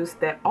of shoes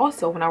that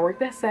also, when I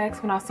worked at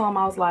Saks, when I saw them,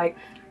 I was like,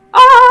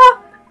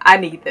 ah, I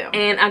need them.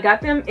 And I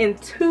got them in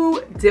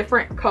 2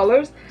 different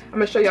colors. I'm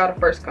gonna show y'all the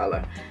first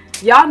color.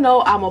 Y'all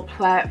know I'm a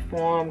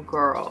platform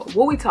girl.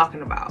 What we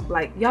talking about?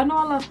 Like, y'all know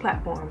I love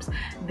platforms.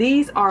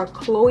 These are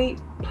Chloe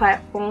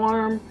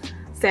platform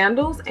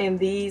sandals, and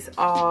these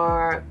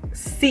are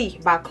C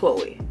by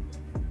Chloe.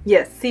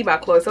 Yes, C by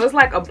Chloe. So it's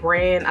like a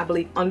brand, I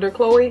believe, under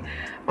Chloe.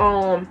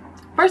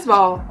 First of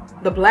all,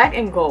 the black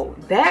and gold,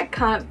 that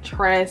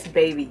contrast,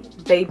 baby.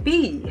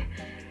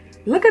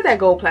 Look at that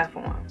gold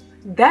platform.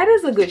 That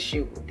is a good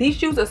shoe. These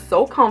shoes are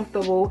so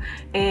comfortable,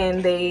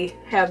 and they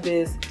have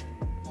this,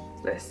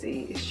 let's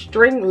see,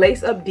 string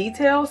lace up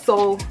detail,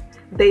 so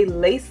they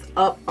lace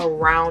up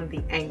around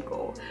the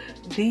ankle.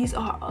 These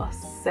are a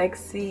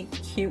sexy,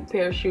 cute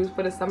pair of shoes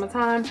for the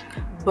summertime.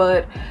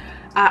 But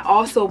I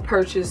also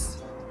purchased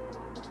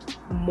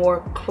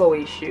more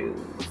Chloe shoes,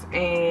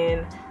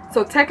 and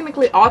so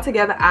technically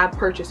altogether I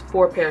purchased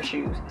 4 pair of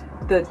shoes.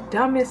 The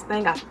dumbest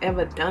thing I've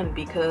ever done,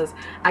 because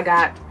I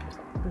got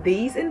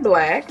these in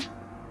black.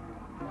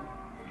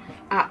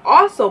 I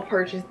also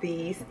purchased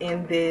these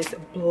in this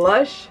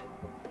blush,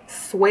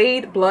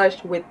 suede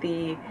blush, with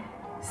the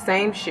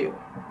same shoe.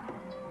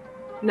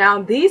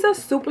 Now these are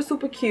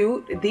super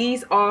cute.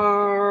 These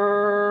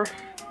are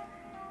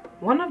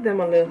One of them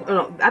a little,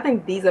 no, I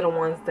think these are the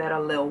ones that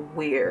are a little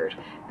weird.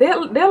 They're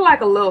like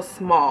a little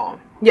small.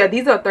 Yeah,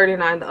 these are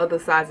 39, the other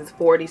size is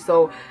 40,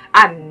 so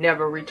I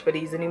never reach for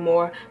these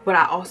anymore. But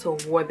I also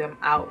wore them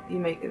out. You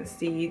may can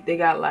see they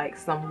got like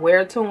some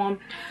wear to them.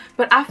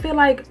 But I feel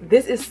like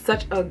this is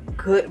such a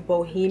good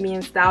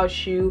bohemian style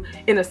shoe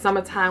in the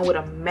summertime with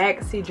a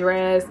maxi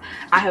dress.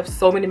 I have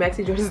so many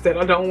maxi dresses that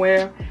I don't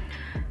wear.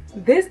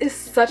 This is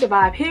such a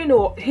vibe.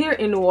 Here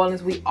in New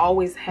Orleans, we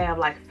always have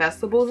like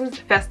festivals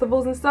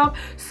and stuff.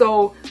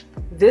 So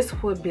this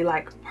would be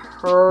like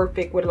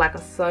perfect with like a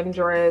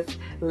sundress,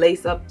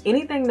 lace up,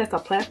 anything that's a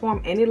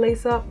platform, any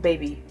lace up,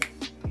 baby,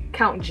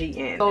 count G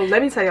in. So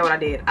let me tell you what I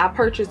did. I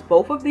purchased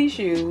both of these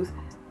shoes.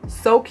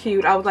 So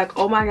cute. I was like,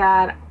 oh my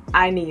god,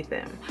 I need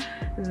them.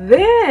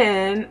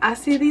 Then I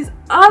see these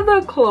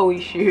other Chloe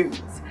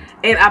shoes,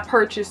 and I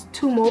purchased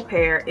 2 more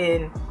pair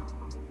in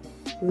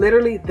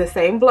literally the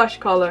same blush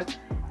color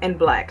and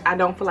black. I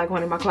don't feel like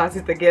going in my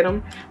closet to get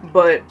them,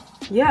 but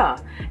yeah.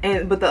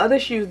 But the other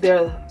shoes,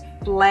 they're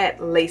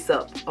flat lace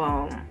up.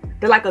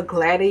 They're like a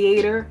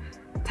gladiator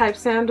type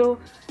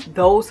sandal.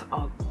 Those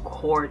are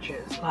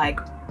gorgeous. Like,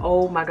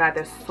 oh my god,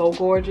 they're so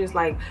gorgeous.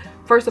 Like,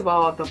 first of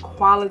all, the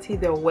quality,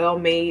 they're well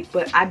made,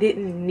 but I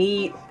didn't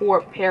need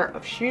 4 pair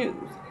of shoes.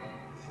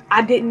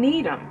 I didn't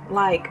need them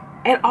like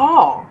at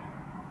all.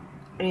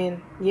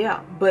 And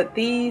yeah, but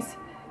these,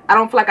 I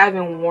don't feel like I've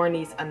even worn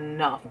these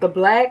enough. The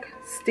black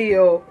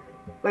still,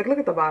 like, look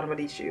at the bottom of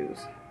these shoes.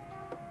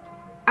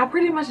 I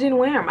pretty much didn't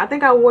wear them. I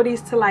think I wore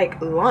these to like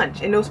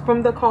lunch, and it was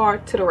from the car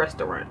to the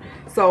restaurant.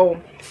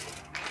 So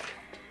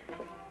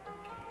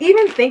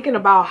even thinking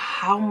about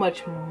how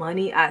much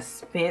money I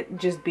spent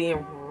just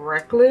being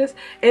reckless,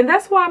 and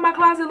that's why my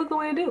closet look the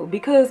way it do,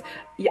 because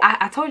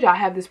I told you I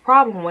have this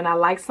problem. When I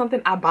like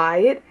something, I buy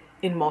it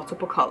in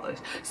multiple colors.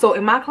 So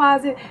in my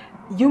closet,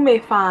 you may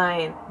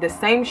find the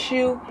same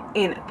shoe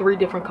in 3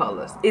 different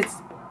colors. It's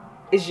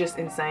just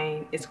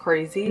insane. It's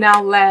crazy.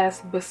 Now,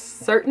 last but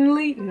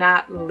certainly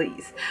not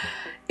least,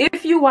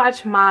 if you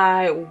watch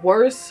my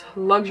worst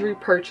luxury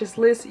purchase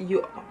list,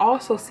 you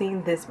also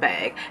seen this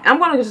bag. I'm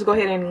gonna just go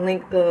ahead and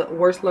link the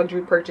worst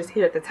luxury purchase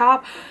here at the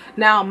top.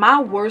 Now, my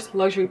worst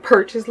luxury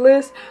purchase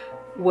list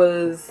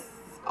was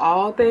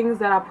all things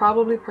that I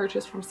probably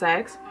purchased from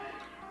Saks.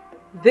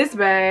 This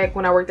bag,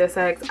 when I worked at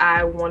Saks,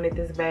 I wanted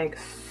this bag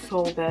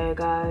so bad,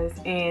 guys,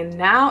 and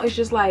now it's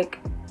just like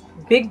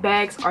big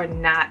bags are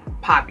not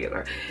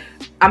popular.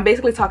 I'm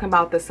basically talking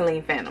about the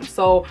Celine Phantom.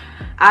 So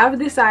I've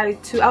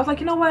decided to, I was like,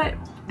 you know what,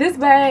 this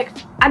bag,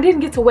 I didn't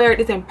get to wear it.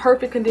 It's in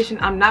perfect condition.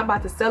 I'm not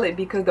about to sell it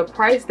because the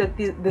price that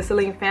the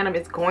Celine Phantom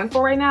is going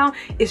for right now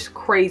is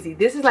crazy.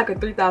 This is like a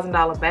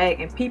 $3,000 bag,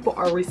 and people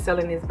are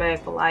reselling this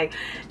bag for like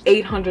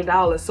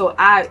 $800. So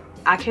I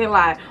can't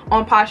lie,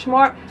 on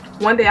Poshmark,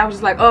 one day I was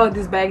just like, oh,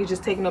 this bag is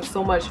just taking up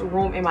so much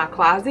room in my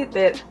closet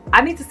that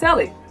I need to sell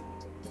it.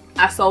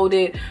 I sold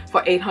it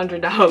for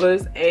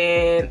 $800,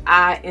 and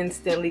I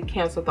instantly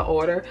canceled the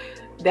order.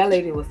 That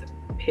lady was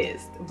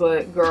pissed,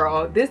 but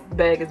girl, this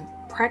bag is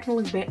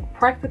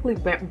practically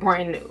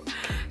brand new.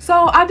 So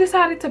I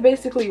decided to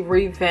basically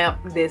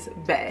revamp this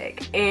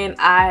bag, and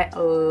I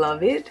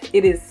love it.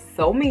 It is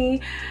so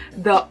me.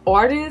 The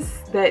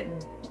artist that,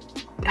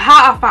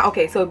 how I found,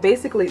 okay, so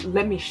basically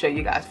let me show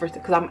you guys first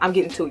because I'm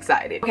getting too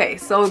excited. Okay,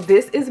 so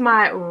this is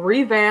my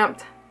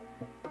revamped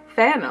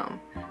Phantom.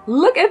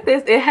 Look at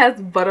this. It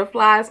has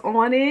butterflies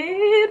on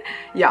it,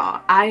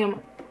 y'all. I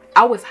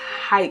was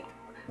hyped.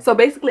 So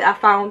basically I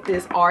found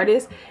this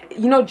artist,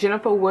 you know,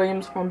 Jennifer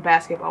Williams from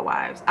Basketball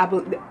Wives. I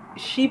believe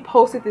she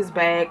posted this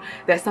bag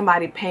that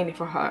somebody painted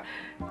for her.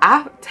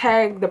 I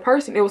tagged the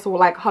person, it was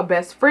like her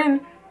best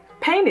friend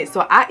painted.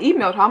 So I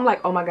emailed her. I'm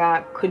like, oh my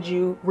god, could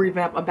you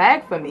revamp a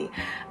bag for me?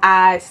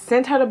 I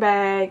sent her the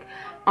bag,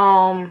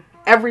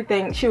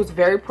 everything. She was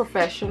very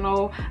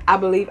professional. I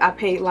believe I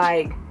paid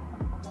like,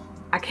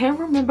 I can't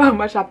remember how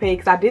much I paid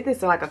because I did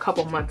this like a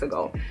couple months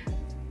ago.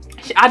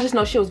 I just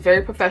know she was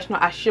very professional.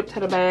 I shipped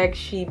her the bag.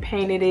 She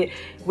painted it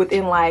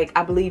within like,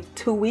 I believe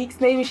 2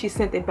 weeks maybe. She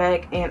sent it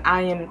back, and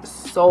I am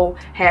so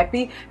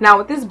happy. Now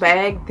with this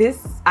bag,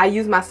 I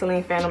use my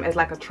Celine Phantom as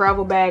like a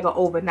travel bag, an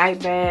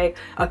overnight bag,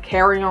 a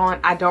carry-on.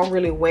 I don't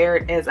really wear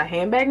it as a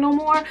handbag no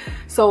more.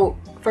 So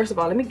first of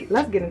all,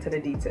 let's get into the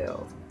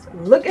details.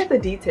 Look at the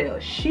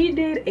details. She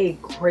did a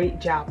great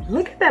job.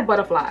 Look at that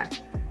butterfly.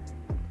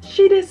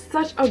 She did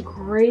such a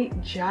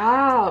great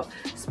job,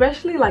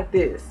 especially like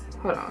this.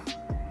 Hold on.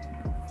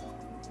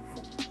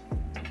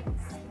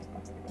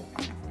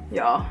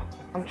 Y'all,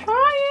 I'm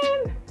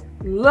trying.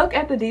 Look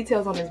at the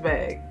details on this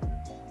bag.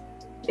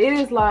 It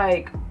is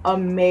like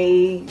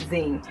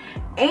amazing.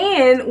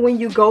 And when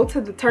you go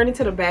to the, turn it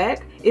to the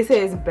back, it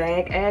says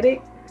bag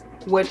addict,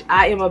 which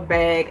I am a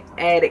bag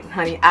addict,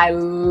 honey. I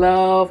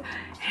love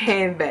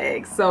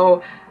handbags.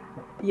 So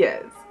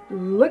yes,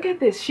 look at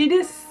this. She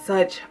did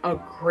such a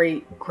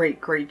great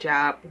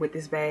job with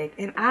this bag,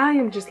 and I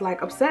am just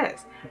like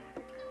obsessed.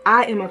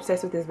 I am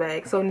obsessed with this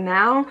bag. So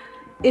now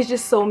it's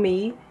just so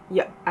me.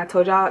 Yeah, I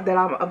told y'all that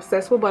I'm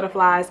obsessed with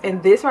butterflies,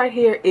 and this right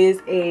here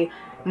is a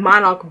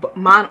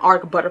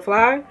monarch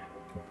butterfly.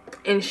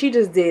 and she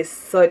just did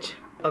such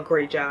a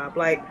great job.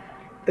 Like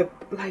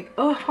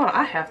oh, hold on,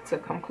 I have to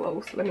come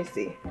close. Let me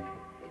see.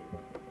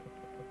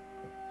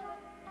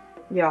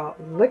 Y'all,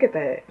 look at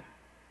that.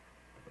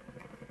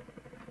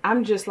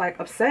 I'm just like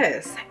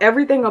obsessed.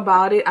 Everything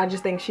about it, I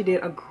just think she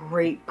did a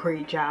great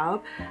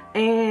job.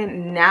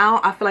 And now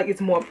I feel like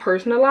it's more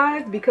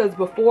personalized, because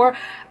before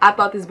I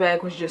thought this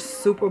bag was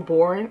just super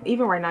boring.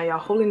 Even right now, y'all,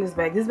 holding this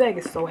bag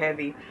is so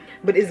heavy,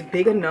 but it's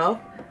big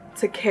enough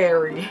to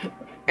carry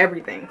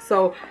everything.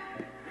 So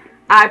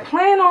I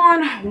plan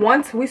on,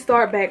 once we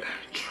start back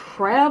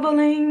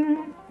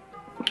traveling,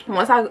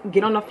 once I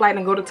get on the flight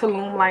and go to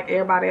Tulum like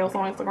everybody else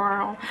on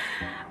Instagram,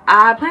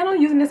 I plan on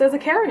using this as a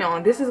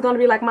carry-on. This is going to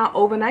be like my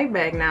overnight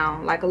bag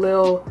now. Like a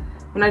little,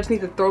 when I just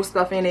need to throw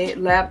stuff in it,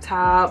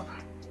 laptop,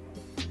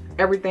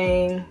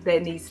 everything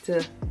that needs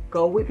to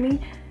go with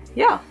me.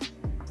 Yeah,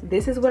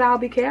 this is what I'll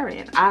be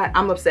carrying.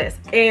 I'm obsessed.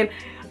 And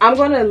I'm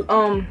going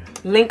to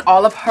link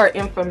all of her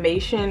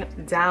information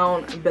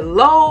down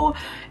below.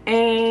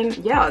 And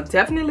yeah,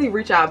 definitely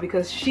reach out,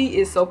 because she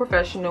is so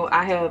professional.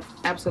 I have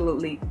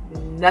absolutely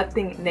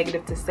nothing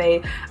negative to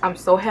say. I'm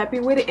so happy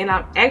with it, and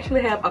I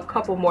actually have a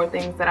couple more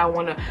things that I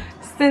want to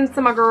send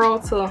to my girl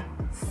to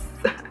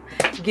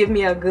give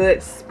me a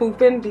good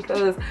spoofing,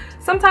 because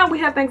sometimes we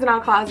have things in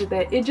our closet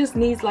that it just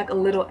needs like a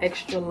little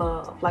extra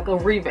love, like a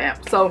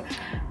revamp. So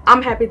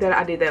I'm happy that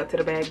I did that to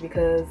the bag,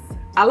 because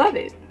I love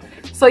it.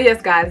 So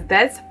yes guys,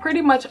 that's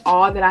pretty much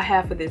all that I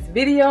have for this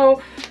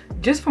video.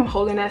 Just from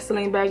holding that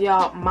Celine bag,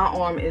 y'all, my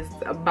arm is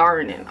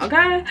burning,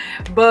 okay?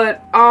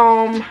 But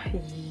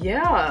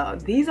yeah,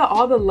 these are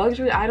all the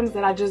luxury items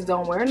that I just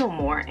don't wear no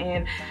more.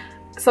 And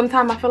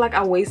sometimes I feel like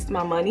I waste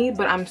my money,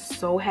 but I'm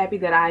so happy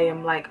that I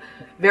am like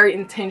very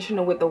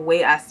intentional with the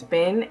way I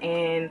spend.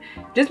 And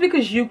just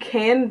because you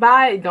can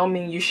buy it don't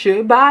mean you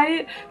should buy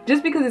it.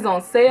 Just because it's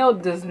on sale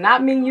does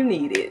not mean you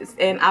need it.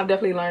 And I've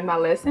definitely learned my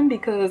lesson,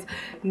 because,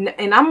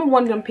 and I'm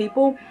one of them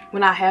people,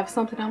 when I have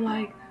something, I'm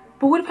like,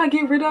 but what if I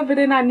get rid of it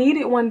and I need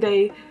it one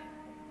day?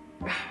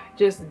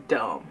 Just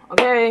dumb,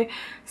 okay?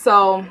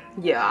 So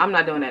yeah, I'm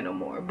not doing that no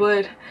more.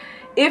 But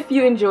if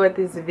you enjoyed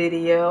this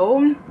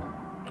video,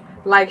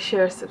 like,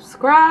 share,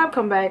 subscribe,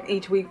 come back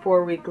each week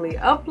for weekly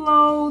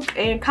uploads,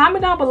 and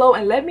comment down below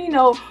and let me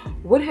know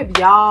what have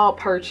y'all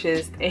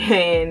purchased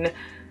and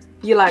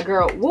you're like,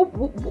 girl,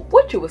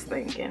 what you was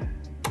thinking.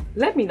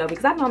 Let me know,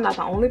 because I know I'm not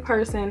the only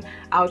person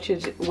out here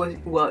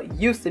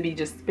used to be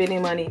just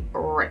spending money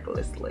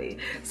recklessly.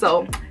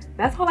 So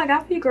that's all I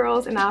got for you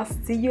girls, and I'll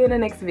see you in the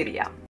next video.